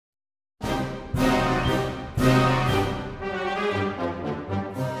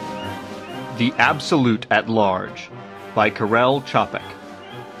The Absolute at Large by Karel Čapek.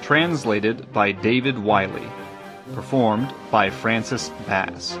 Translated by David Wyllie. Performed by Francis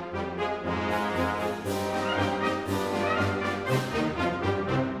Bass.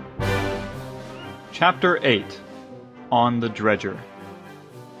 Chapter 8. On the Dredger.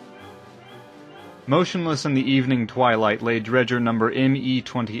 Motionless in the evening twilight lay dredger number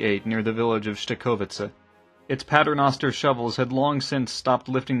ME-28 near the village of Štěkovice. Its paternoster shovels had long since stopped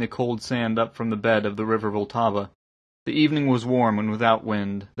lifting the cold sand up from the bed of the river Vltava. The evening was warm and without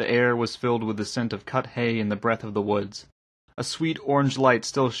wind. The air was filled with the scent of cut hay and the breath of the woods. A sweet orange light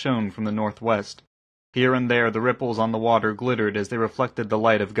still shone from the northwest. Here and there the ripples on the water glittered as they reflected the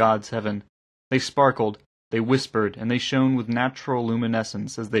light of God's heaven. They sparkled, they whispered, and they shone with natural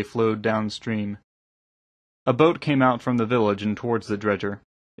luminescence as they flowed downstream. A boat came out from the village and towards the dredger.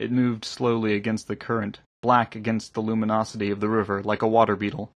 It moved slowly against the current, black against the luminosity of the river, like a water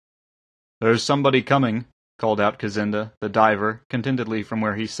beetle. "There's somebody coming," called out Kazinda, the diver, contentedly from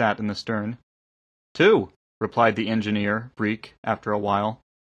where he sat in the stern. "Two," replied the engineer, Breek, after a while.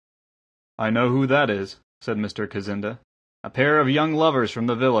 "I know who that is," said Mr. Kazinda. "A pair of young lovers from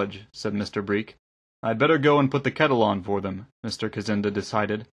the village," said Mr. Breek. "I'd better go and put the kettle on for them," Mr. Kazinda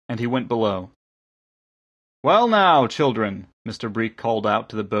decided, and he went below. "Well now, children," Mr. Breek called out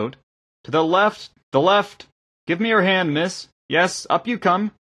to the boat. "To the left, the left! Give me your hand, miss. Yes, up you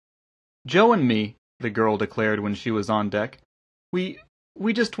come." "Joe and me," the girl declared when she was on deck. We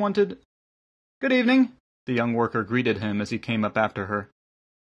just wanted—" "Good evening," the young worker greeted him as he came up after her.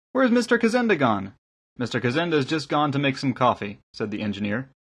 "Where's Mr. Kazinda gone?" "Mr. Kazinda's just gone to make some coffee," said the engineer.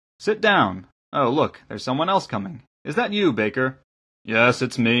 "Sit down. Oh, look, there's someone else coming. Is that you, Baker?" "Yes,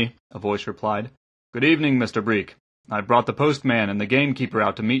 it's me," a voice replied. "Good evening, Mr. Breek. I've brought the postman and the gamekeeper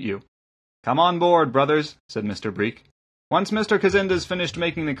out to meet you." "Come on board, brothers," said Mr. Breek. "Once Mr. Kazinda's finished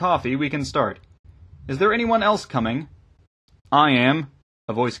making the coffee, we can start. Is there anyone else coming?" "I am,"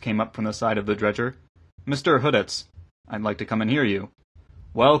 a voice came up from the side of the dredger. "Mr. Hudetz, I'd like to come and hear you."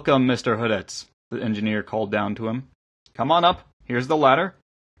 "Welcome, Mr. Hudetz," the engineer called down to him. "Come on up. Here's the ladder.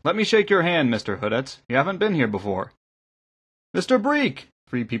 Let me shake your hand, Mr. Hudetz. You haven't been here before." "Mr. Breek,"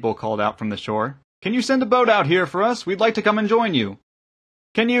 3 people called out from the shore. "Can you send a boat out here for us? We'd like to come and join you."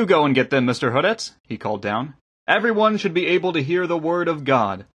 "Can you go and get them, Mr. Hudetz?" he called down. "Everyone should be able to hear the word of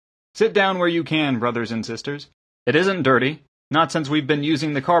God. Sit down where you can, brothers and sisters. It isn't dirty, not since we've been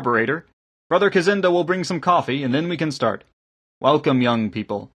using the carburetor. Brother Kazinda will bring some coffee, and then we can start. Welcome, young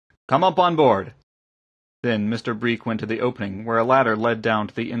people. Come up on board." Then Mr. Breek went to the opening, where a ladder led down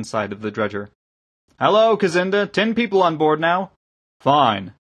to the inside of the dredger. "Hello, Kazinda. 10 people on board now."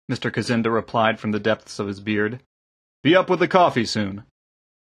 "Fine," Mr. Kazinda replied from the depths of his beard. "Be up with the coffee soon."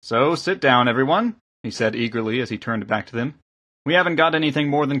 "So, sit down, everyone," he said eagerly as he turned back to them. "We haven't got anything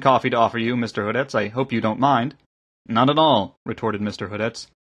more than coffee to offer you, Mr. Hudetz. I hope you don't mind." "Not at all," retorted Mr. Hudetz.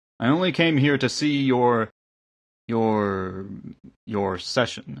 "I only came here to see your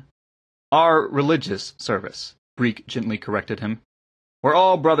session." "Our religious service," Breek gently corrected him. "We're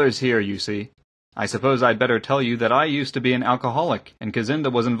all brothers here, you see. I suppose I'd better tell you that I used to be an alcoholic, and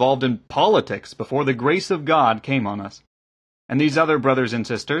Kazinda was involved in politics before the grace of God came on us. And these other brothers and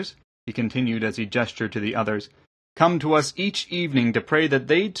sisters," he continued as he gestured to the others, "come to us each evening to pray that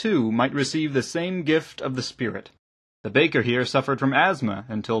they too might receive the same gift of the Spirit. The baker here suffered from asthma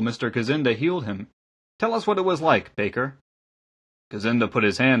until Mr. Kazinda healed him. Tell us what it was like, Baker." "Kazinda put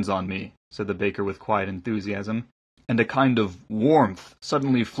his hands on me," said the baker with quiet enthusiasm, "and a kind of warmth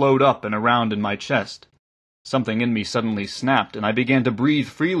suddenly flowed up and around in my chest. Something in me suddenly snapped, and I began to breathe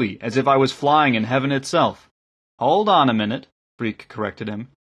freely, as if I was flying in heaven itself." "Hold on a minute," Breek corrected him.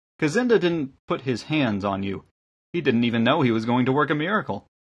 "Kazinda didn't put his hands on you. He didn't even know he was going to work a miracle.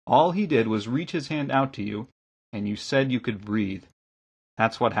 All he did was reach his hand out to you, and you said you could breathe.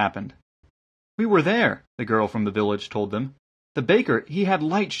 That's what happened." "We were there," the girl from the village told them. "The baker, he had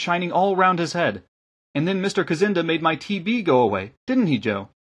light shining all round his head. And then Mr. Kazinda made my TB go away, didn't he, Joe?"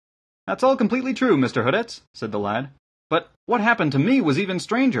 "That's all completely true, Mr. Hudetz," said the lad. "But what happened to me was even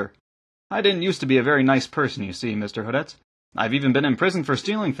stranger. I didn't used to be a very nice person, you see, Mr. Hudetz. I've even been in prison for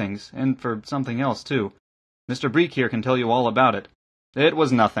stealing things, and for something else, too. Mr. Breek here can tell you all about it." "It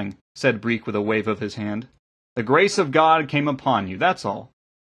was nothing," said Breek with a wave of his hand. "The grace of God came upon you, that's all.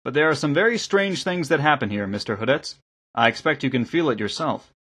 But there are some very strange things that happen here, Mr. Hudetz. I expect you can feel it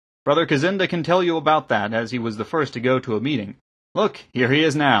yourself. Brother Kazinda can tell you about that, as he was the first to go to a meeting. Look, here he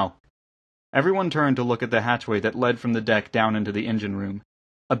is now." Everyone turned to look at the hatchway that led from the deck down into the engine room.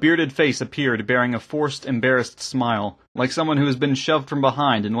 A bearded face appeared bearing a forced, embarrassed smile, like someone who has been shoved from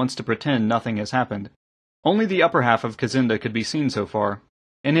behind and wants to pretend nothing has happened. Only the upper half of Kazinda could be seen so far.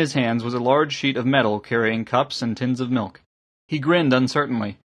 In his hands was a large sheet of metal carrying cups and tins of milk. He grinned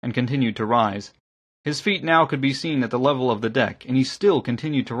uncertainly, and continued to rise. His feet now could be seen at the level of the deck, and he still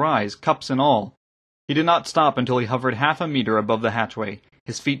continued to rise, cups and all. He did not stop until he hovered half a meter above the hatchway,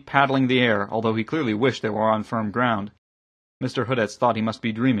 his feet paddling the air, although he clearly wished they were on firm ground. Mr. Hoodetz thought he must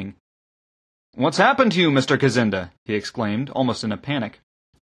be dreaming. "What's happened to you, Mr. Kazinda?" he exclaimed, almost in a panic.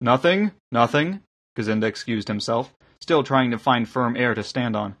 Nothing. Kazinda excused himself, still trying to find firm air to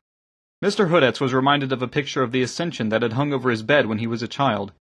stand on. Mr. Hoodetz was reminded of a picture of the Ascension that had hung over his bed when he was a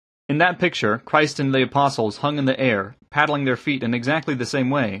child. In that picture, Christ and the apostles hung in the air, paddling their feet in exactly the same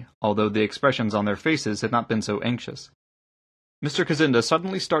way, although the expressions on their faces had not been so anxious. Mr. Kazinda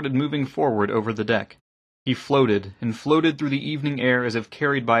suddenly started moving forward over the deck. He floated, and floated through the evening air as if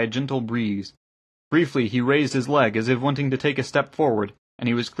carried by a gentle breeze. Briefly he raised his leg as if wanting to take a step forward, and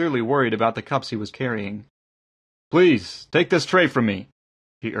he was clearly worried about the cups he was carrying. "Please, take this tray from me,"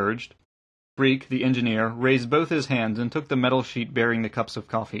 he urged. Breek, the engineer, raised both his hands and took the metal sheet bearing the cups of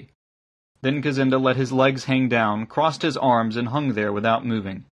coffee. Then Kazinda let his legs hang down, crossed his arms, and hung there without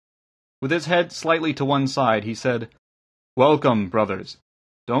moving. With his head slightly to one side, he said, "Welcome, brothers.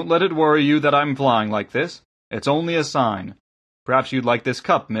 Don't let it worry you that I'm flying like this. It's only a sign. Perhaps you'd like this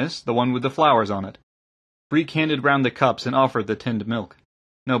cup, miss, the one with the flowers on it." Breek handed round the cups and offered the tinned milk.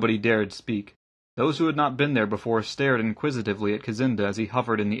 Nobody dared speak. Those who had not been there before stared inquisitively at Kazinda as he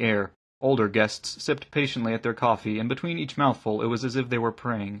hovered in the air. Older guests sipped patiently at their coffee, and between each mouthful it was as if they were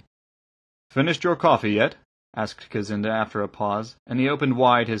praying. "Finished your coffee yet?" asked Kazinda after a pause, and he opened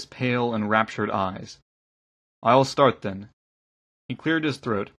wide his pale, enraptured eyes. "I'll start then." He cleared his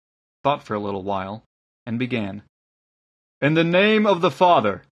throat, thought for a little while, and began. "In the name of the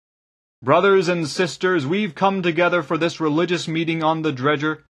Father. Brothers and sisters, we've come together for this religious meeting on the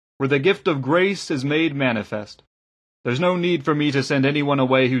Dredger, where the gift of grace is made manifest. There's no need for me to send anyone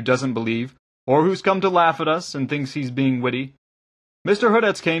away who doesn't believe, or who's come to laugh at us and thinks he's being witty. Mr.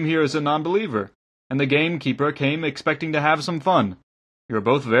 Hoodetz came here as a non-believer, and the gamekeeper came expecting to have some fun. You're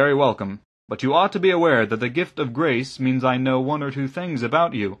both very welcome, but you ought to be aware that the gift of grace means I know one or two things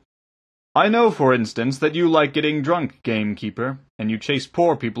about you. I know, for instance, that you like getting drunk, gamekeeper, and you chase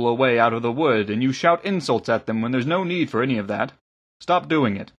poor people away out of the wood, and you shout insults at them when there's no need for any of that. Stop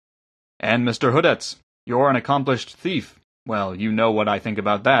doing it. And Mr. Hoodetz, you're an accomplished thief. Well, you know what I think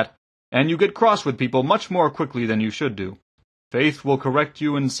about that, and you get cross with people much more quickly than you should do. Faith will correct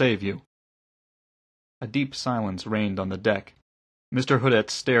you and save you." A deep silence reigned on the deck. Mr.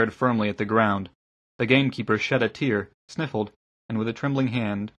 Hoodetz stared firmly at the ground. The gamekeeper shed a tear, sniffled, and with a trembling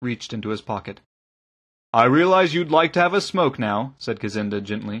hand reached into his pocket. "I realize you'd like to have a smoke now," said Kazinda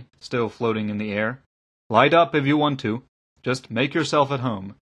gently, still floating in the air. "Light up if you want to. Just make yourself at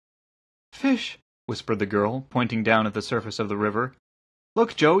home." "Fish," whispered the girl, pointing down at the surface of the river.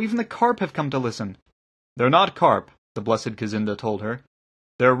 "Look, Joe, even the carp have come to listen." "They're not carp," the blessed Kazinda told her.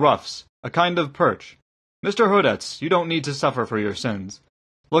 "They're ruffs, a kind of perch. Mr. Hoodetz, you don't need to suffer for your sins.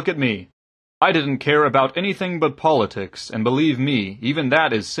 Look at me. I didn't care about anything but politics, and believe me, even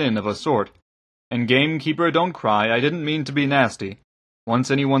that is sin of a sort. And gamekeeper, don't cry, I didn't mean to be nasty.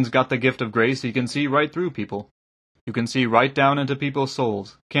 Once anyone's got the gift of grace, he can see right through people. You can see right down into people's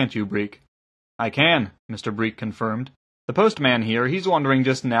souls, can't you, Breek?" "I can," Mr. Breek confirmed. "The postman here, he's wondering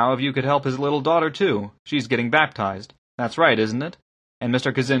just now if you could help his little daughter, too. She's getting baptized. That's right, isn't it? And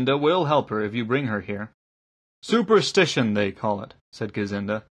Mr. Kazinda will help her if you bring her here." "Superstition, they call it," said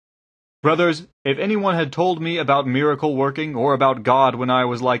Kazinda. "Brothers, if anyone had told me about miracle working or about God when I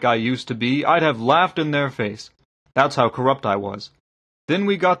was like I used to be, I'd have laughed in their face. That's how corrupt I was. Then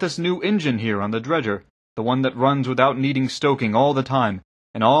we got this new engine here on the Dredger, the one that runs without needing stoking all the time,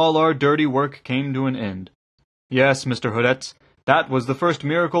 and all our dirty work came to an end. Yes, Mr. Hoodetz, that was the first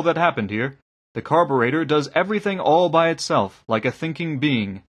miracle that happened here. The carburetor does everything all by itself, like a thinking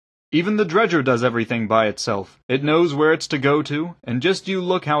being. Even the Dredger does everything by itself. It knows where it's to go to, and just you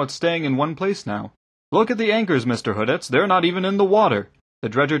look how it's staying in one place now. Look at the anchors, Mr. Hoodetz, they're not even in the water. The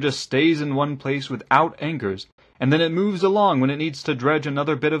Dredger just stays in one place without anchors, and then it moves along when it needs to dredge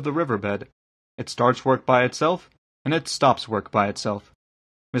another bit of the riverbed. It starts work by itself, and it stops work by itself.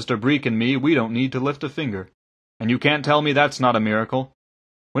 Mr. Breek and me, we don't need to lift a finger. And you can't tell me that's not a miracle.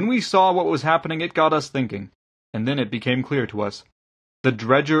 When we saw what was happening, it got us thinking, and then it became clear to us. The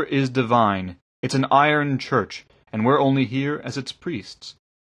Dredger is divine. It's an iron church, and we're only here as its priests.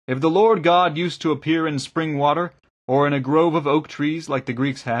 If the Lord God used to appear in spring water, or in a grove of oak trees like the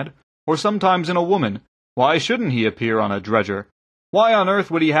Greeks had, or sometimes in a woman, why shouldn't he appear on a Dredger? Why on earth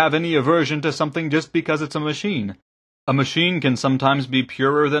would he have any aversion to something just because it's a machine? A machine can sometimes be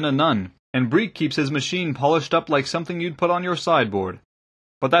purer than a nun, and Breek keeps his machine polished up like something you'd put on your sideboard.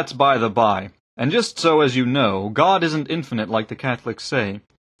 But that's by the by. And just so as you know, God isn't infinite like the Catholics say.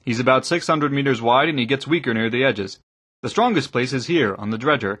 He's about 600 meters wide and he gets weaker near the edges. The strongest place is here, on the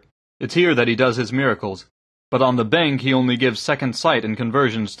Dredger. It's here that he does his miracles. But on the bank he only gives second sight and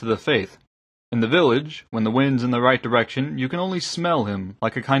conversions to the faith. In the village, when the wind's in the right direction, you can only smell him,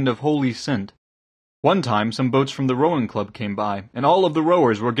 like a kind of holy scent. One time some boats from the rowing club came by, and all of the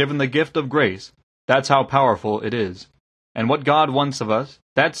rowers were given the gift of grace. That's how powerful it is. And what God wants of us,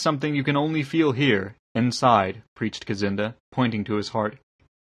 that's something you can only feel here, inside, preached Kazinda, pointing to his heart.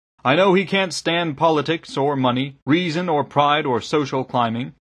 I know he can't stand politics or money, reason or pride or social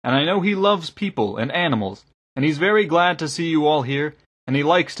climbing, and I know he loves people and animals, and he's very glad to see you all here, and he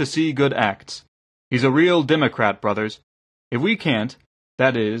likes to see good acts. He's a real Democrat, brothers. If we can't,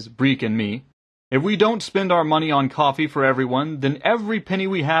 that is, Breek and me, if we don't spend our money on coffee for everyone, then every penny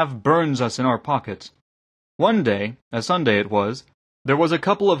we have burns us in our pockets. One day, a Sunday it was, there was a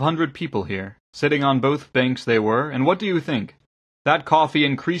couple of 100 people here, sitting on both banks they were, and what do you think? That coffee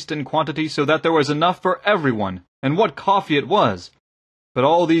increased in quantity so that there was enough for everyone, and what coffee it was! But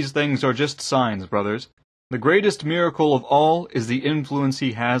all these things are just signs, brothers. The greatest miracle of all is the influence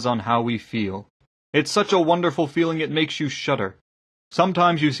he has on how we feel. It's such a wonderful feeling it makes you shudder.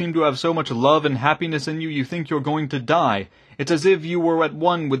 Sometimes you seem to have so much love and happiness in you you think you're going to die. It's as if you were at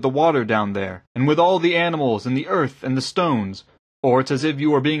one with the water down there, and with all the animals and the earth and the stones, or it's as if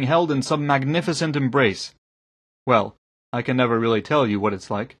you were being held in some magnificent embrace. Well, I can never really tell you what it's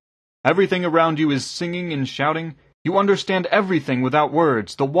like. Everything around you is singing and shouting. You understand everything without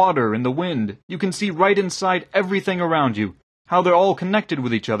words, the water and the wind. You can see right inside everything around you, how they're all connected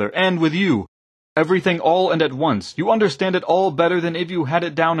with each other and with you. Everything all and at once. You understand it all better than if you had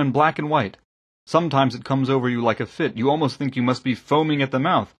it down in black and white. Sometimes it comes over you like a fit. You almost think you must be foaming at the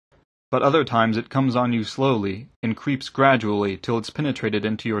mouth. But other times it comes on you slowly and creeps gradually till it's penetrated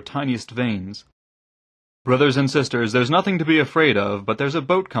into your tiniest veins. Brothers and sisters, there's nothing to be afraid of, but there's a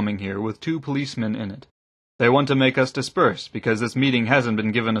boat coming here with 2 policemen in it. They want to make us disperse because this meeting hasn't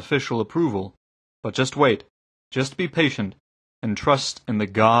been given official approval. But just wait, just be patient, and trust in the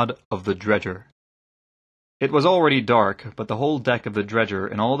God of the Dredger. It was already dark, but the whole deck of the Dredger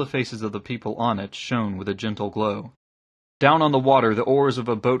and all the faces of the people on it shone with a gentle glow. Down on the water the oars of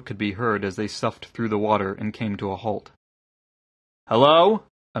a boat could be heard as they soughed through the water and came to a halt. "Hello?"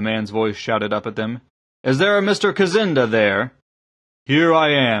 a man's voice shouted up at them. "Is there a Mr. Kazinda there?" "Here I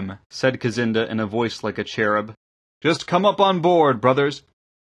am," said Kazinda in a voice like a cherub. "Just come up on board, brothers.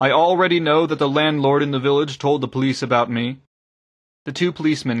 I already know that the landlord in the village told the police about me." The 2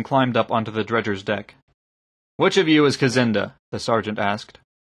 policemen climbed up onto the Dredger's deck. "Which of you is Kazinda?" the sergeant asked.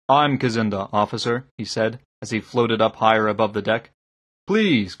 "I'm Kazinda, officer," he said, as he floated up higher above the deck.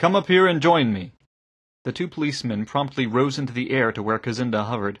 "Please, come up here and join me." The 2 policemen promptly rose into the air to where Kazinda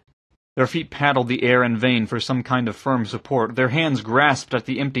hovered. Their feet paddled the air in vain for some kind of firm support. Their hands grasped at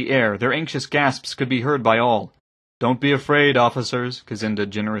the empty air. Their anxious gasps could be heard by all. "Don't be afraid, officers," Kazinda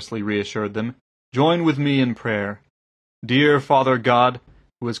generously reassured them. "Join with me in prayer. Dear Father God,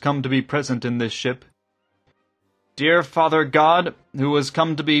 who has come to be present in this ship." "Dear Father God, who has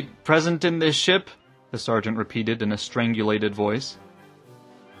come to be present in this ship," the sergeant repeated in a strangulated voice.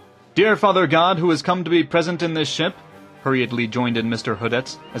 "Dear Father God, who has come to be present in this ship," hurriedly joined in Mr.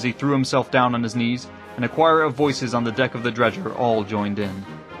 Hoodetts, as he threw himself down on his knees, and a choir of voices on the deck of the Dredger all joined in.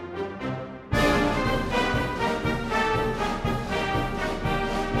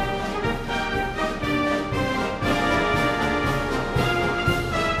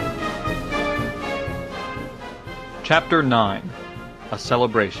 Chapter 9. A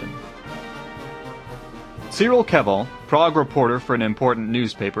Celebration. Cyril Keval, Prague reporter for an important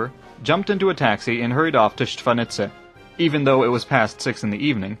newspaper, jumped into a taxi and hurried off to Štvanice, even though it was past 6 in the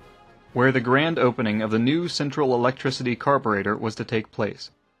evening, where the grand opening of the new Central Electricity Carburator was to take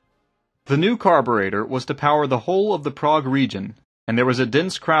place. The new carburator was to power the whole of the Prague region, and there was a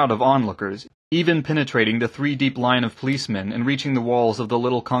dense crowd of onlookers, even penetrating the 3-deep line of policemen and reaching the walls of the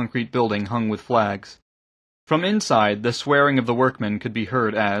little concrete building hung with flags. From inside, the swearing of the workmen could be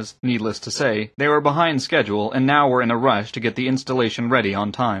heard as, needless to say, they were behind schedule and now were in a rush to get the installation ready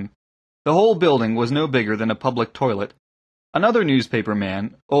on time. The whole building was no bigger than a public toilet. Another newspaper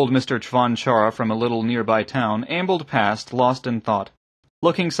man, old Mr. Chvanchara from a little nearby town, ambled past, lost in thought,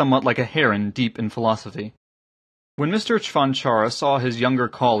 looking somewhat like a heron deep in philosophy. When Mr. Chvanchara saw his younger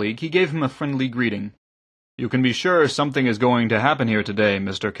colleague, he gave him a friendly greeting. "You can be sure something is going to happen here today,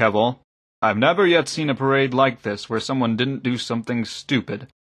 Mr. Keval. I've never yet seen a parade like this where someone didn't do something stupid,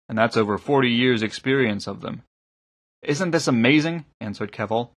 and that's over 40 years' experience of them." "Isn't this amazing?" answered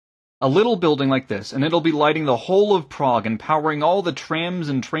Keval. A little building like this, and it'll be lighting the whole of Prague and powering all the trams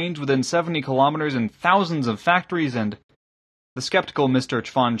and trains within 70 kilometers and thousands of factories and—" The skeptical Mr.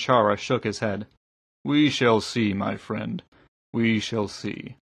 Chvanchara shook his head. "We shall see, my friend. We shall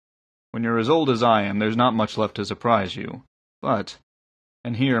see. When you're as old as I am, there's not much left to surprise you. But,"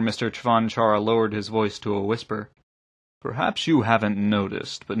 and here Mr. Chvanchara lowered his voice to a whisper, "perhaps you haven't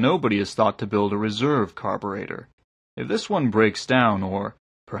noticed, but nobody has thought to build a reserve carburetor. If this one breaks down, or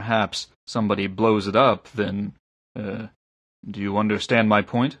perhaps somebody blows it up, then, do you understand my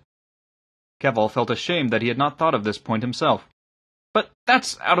point?" Keval felt ashamed that he had not thought of this point himself. "But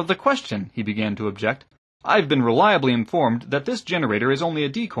that's out of the question," he began to object. "I've been reliably informed that this generator is only a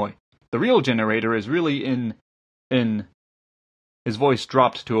decoy. The real generator is really in... His voice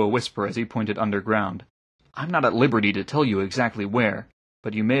dropped to a whisper as he pointed underground. "I'm not at liberty to tell you exactly where,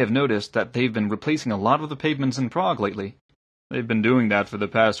 but you may have noticed that they've been replacing a lot of the pavements in Prague lately." "They've been doing that for the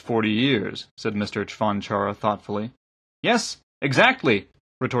past 40 years, said Mr. Chvanchara thoughtfully. "Yes, exactly,"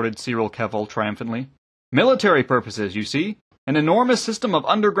 retorted Cyril Keval triumphantly. "Military purposes, you see. An enormous system of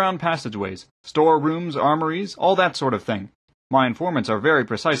underground passageways, storerooms, armories, all that sort of thing. My informants are very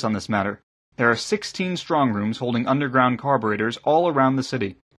precise on this matter. There are 16 strong rooms holding underground carburetors all around the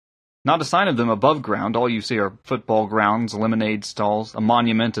city. Not a sign of them above ground. All you see are football grounds, lemonade stalls, a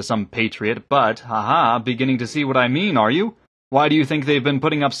monument to some patriot, but, ha-ha, beginning to see what I mean, are you? Why do you think they've been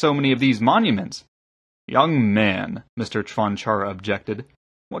putting up so many of these monuments?" "Young man," Mr. Chvanchara objected,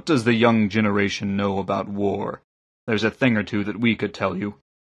 "what does the young generation know about war? There's a thing or two that we could tell you.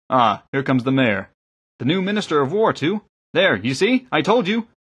 Ah, here comes the mayor. The new Minister of War, too. There, you see, I told you.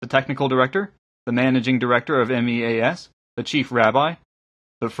 The technical director, the managing director of MEAS, the chief rabbi,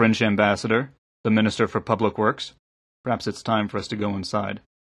 the French ambassador, the Minister for Public Works. Perhaps it's time for us to go inside.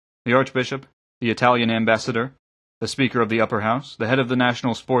 The Archbishop, the Italian ambassador, the Speaker of the Upper House, the head of the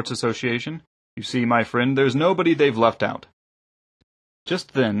National Sports Association. You see, my friend, there's nobody they've left out."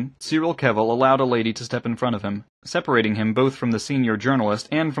 Just then, Cyril Keval allowed a lady to step in front of him, separating him both from the senior journalist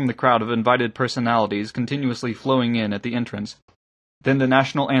and from the crowd of invited personalities continuously flowing in at the entrance. Then the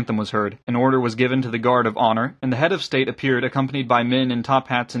national anthem was heard, an order was given to the guard of honor, and the head of state appeared accompanied by men in top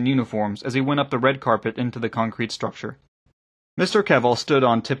hats and uniforms as he went up the red carpet into the concrete structure. Mr. Keval stood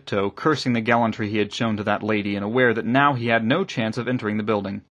on tiptoe, cursing the gallantry he had shown to that lady and aware that now he had no chance of entering the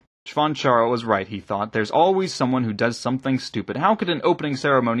building. Chvanchara was right, he thought. There's always someone who does something stupid. How could an opening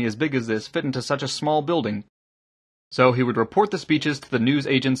ceremony as big as this fit into such a small building? So he would report the speeches to the news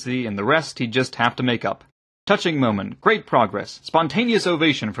agency, and the rest he'd just have to make up. Touching moment, great progress, spontaneous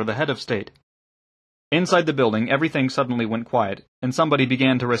ovation for the head of state. Inside the building, everything suddenly went quiet, and somebody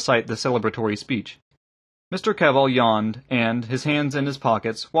began to recite the celebratory speech. Mr. Keval yawned, and, his hands in his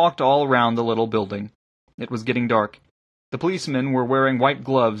pockets, walked all around the little building. It was getting dark. The policemen were wearing white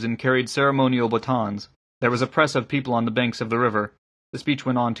gloves and carried ceremonial batons. There was a press of people on the banks of the river. The speech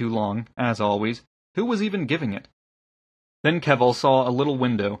went on too long, as always. Who was even giving it? Then Keval saw a little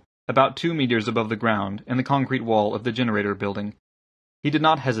window, about 2 meters above the ground, in the concrete wall of the generator building. He did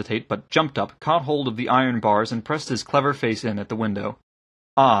not hesitate, but jumped up, caught hold of the iron bars, and pressed his clever face in at the window.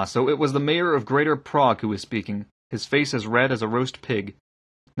 Ah, so it was the mayor of Greater Prague who was speaking, his face as red as a roast pig.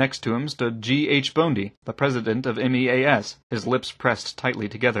 Next to him stood G.H. Bondy, the president of MEAS, his lips pressed tightly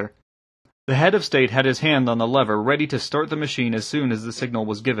together. The head of state had his hand on the lever, ready to start the machine as soon as the signal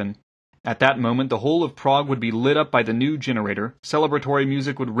was given. At that moment the whole of Prague would be lit up by the new generator, celebratory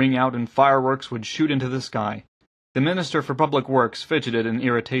music would ring out and fireworks would shoot into the sky. The Minister for Public Works fidgeted in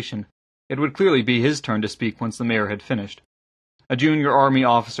irritation. It would clearly be his turn to speak once the mayor had finished. A junior army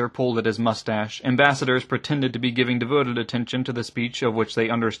officer pulled at his mustache. Ambassadors pretended to be giving devoted attention to the speech of which they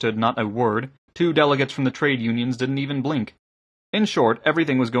understood not a word. 2 delegates from the trade unions didn't even blink. In short,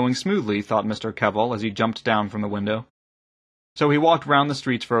 everything was going smoothly, thought Mr. Keval as he jumped down from the window. So he walked round the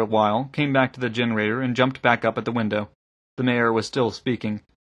streets for a while, came back to the generator, and jumped back up at the window. The mayor was still speaking.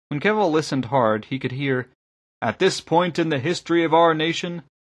 When Keval listened hard, he could hear, "At this point in the history of our nation,"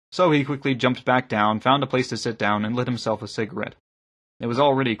 so he quickly jumped back down, found a place to sit down, and lit himself a cigarette. It was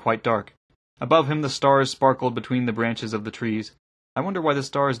already quite dark. Above him the stars sparkled between the branches of the trees. I wonder why the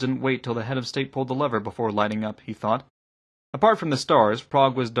stars didn't wait till the head of state pulled the lever before lighting up, he thought. Apart from the stars,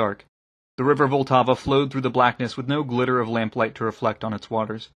 Prague was dark. The river Vltava flowed through the blackness with no glitter of lamplight to reflect on its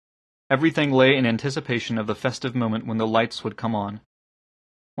waters. Everything lay in anticipation of the festive moment when the lights would come on.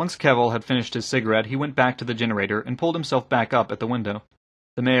 Once Keval had finished his cigarette, he went back to the generator and pulled himself back up at the window.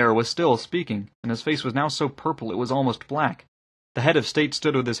 The mayor was still speaking, and his face was now so purple it was almost black. The head of state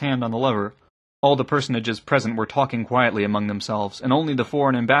stood with his hand on the lever. All the personages present were talking quietly among themselves, and only the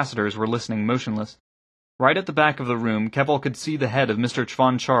foreign ambassadors were listening motionless. Right at the back of the room, Keval could see the head of Mr.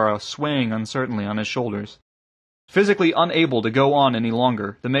 Chvanchara swaying uncertainly on his shoulders. Physically unable to go on any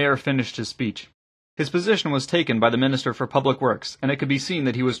longer, the mayor finished his speech. His position was taken by the Minister for Public Works, and it could be seen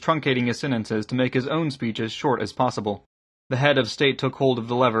that he was truncating his sentences to make his own speech as short as possible. The head of state took hold of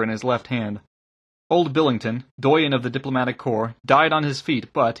the lever in his left hand. Old Billington, doyen of the diplomatic corps, died on his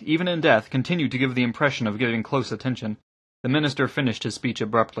feet, but, even in death, continued to give the impression of giving close attention. The minister finished his speech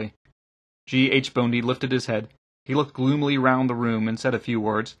abruptly. G.H. Bondy lifted his head. He looked gloomily round the room and said a few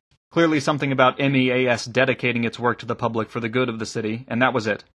words. Clearly something about MEAS dedicating its work to the public for the good of the city, and that was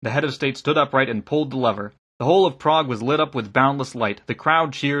it. The head of state stood upright and pulled the lever. The whole of Prague was lit up with boundless light. The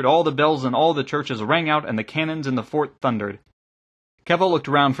crowd cheered, all the bells in all the churches rang out, and the cannons in the fort thundered. Keval looked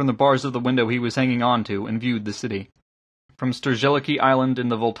round from the bars of the window he was hanging on to and viewed the city. From Sturzeliki Island in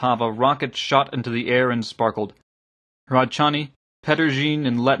the Vltava, rockets shot into the air and sparkled. Hradčany, Petržín,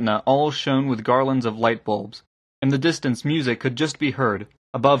 and Letna all shone with garlands of light bulbs. In the distance music could just be heard.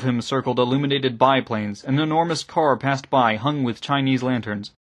 Above him circled illuminated biplanes. An enormous car passed by, hung with Chinese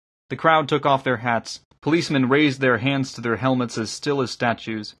lanterns. The crowd took off their hats. Policemen raised their hands to their helmets as still as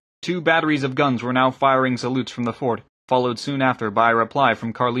statues. 2 batteries of guns were now firing salutes from the fort, followed soon after by a reply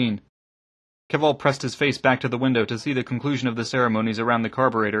from Karlin. Keval pressed his face back to the window to see the conclusion of the ceremonies around the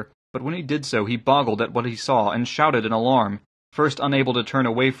carburetor, but when he did so he boggled at what he saw and shouted in alarm. First unable to turn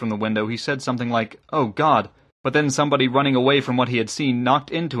away from the window, he said something like, "Oh God!" But then somebody running away from what he had seen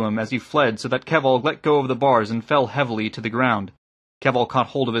knocked into him as he fled so that Keval let go of the bars and fell heavily to the ground. Keval caught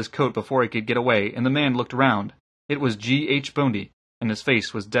hold of his coat before he could get away, and the man looked round. It was G.H. Bondy, and his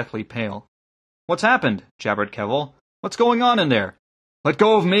face was deathly pale. "What's happened?" jabbered Keval. "What's going on in there?" "Let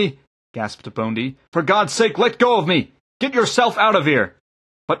go of me!" gasped Bondy. "For God's sake, let go of me! Get yourself out of here!"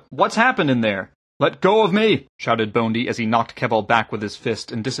 "But what's happened in there?" "Let go of me!" shouted Bondy as he knocked Keval back with his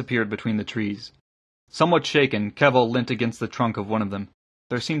fist and disappeared between the trees. Somewhat shaken, Keval leant against the trunk of one of them.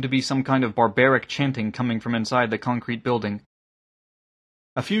 There seemed to be some kind of barbaric chanting coming from inside the concrete building.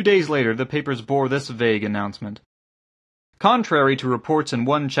 A few days later, the papers bore this vague announcement. Contrary to reports in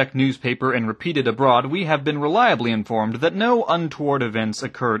one Czech newspaper and repeated abroad, we have been reliably informed that no untoward events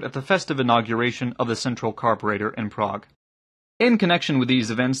occurred at the festive inauguration of the Central Carburator in Prague. In connection with these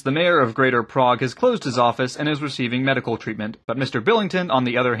events, the mayor of Greater Prague has closed his office and is receiving medical treatment, but Mr. Billington, on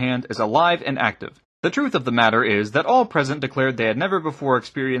the other hand, is alive and active. The truth of the matter is that all present declared they had never before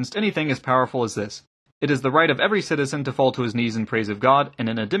experienced anything as powerful as this. It is the right of every citizen to fall to his knees in praise of God, and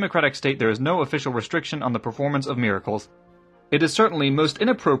in a democratic state there is no official restriction on the performance of miracles. It is certainly most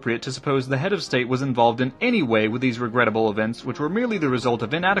inappropriate to suppose the head of state was involved in any way with these regrettable events, which were merely the result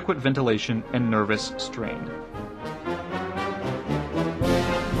of inadequate ventilation and nervous strain.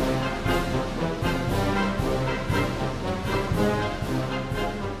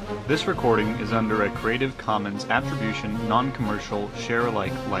 This recording is under a Creative Commons Attribution, Non-Commercial,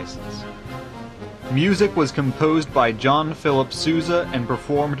 Share-alike license. Music was composed by John Philip Sousa and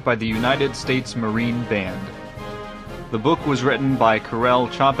performed by the United States Marine Band. The book was written by Karel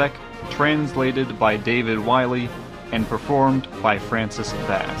Čapek, translated by David Wyllie, and performed by Francis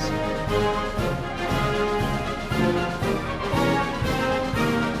Bass.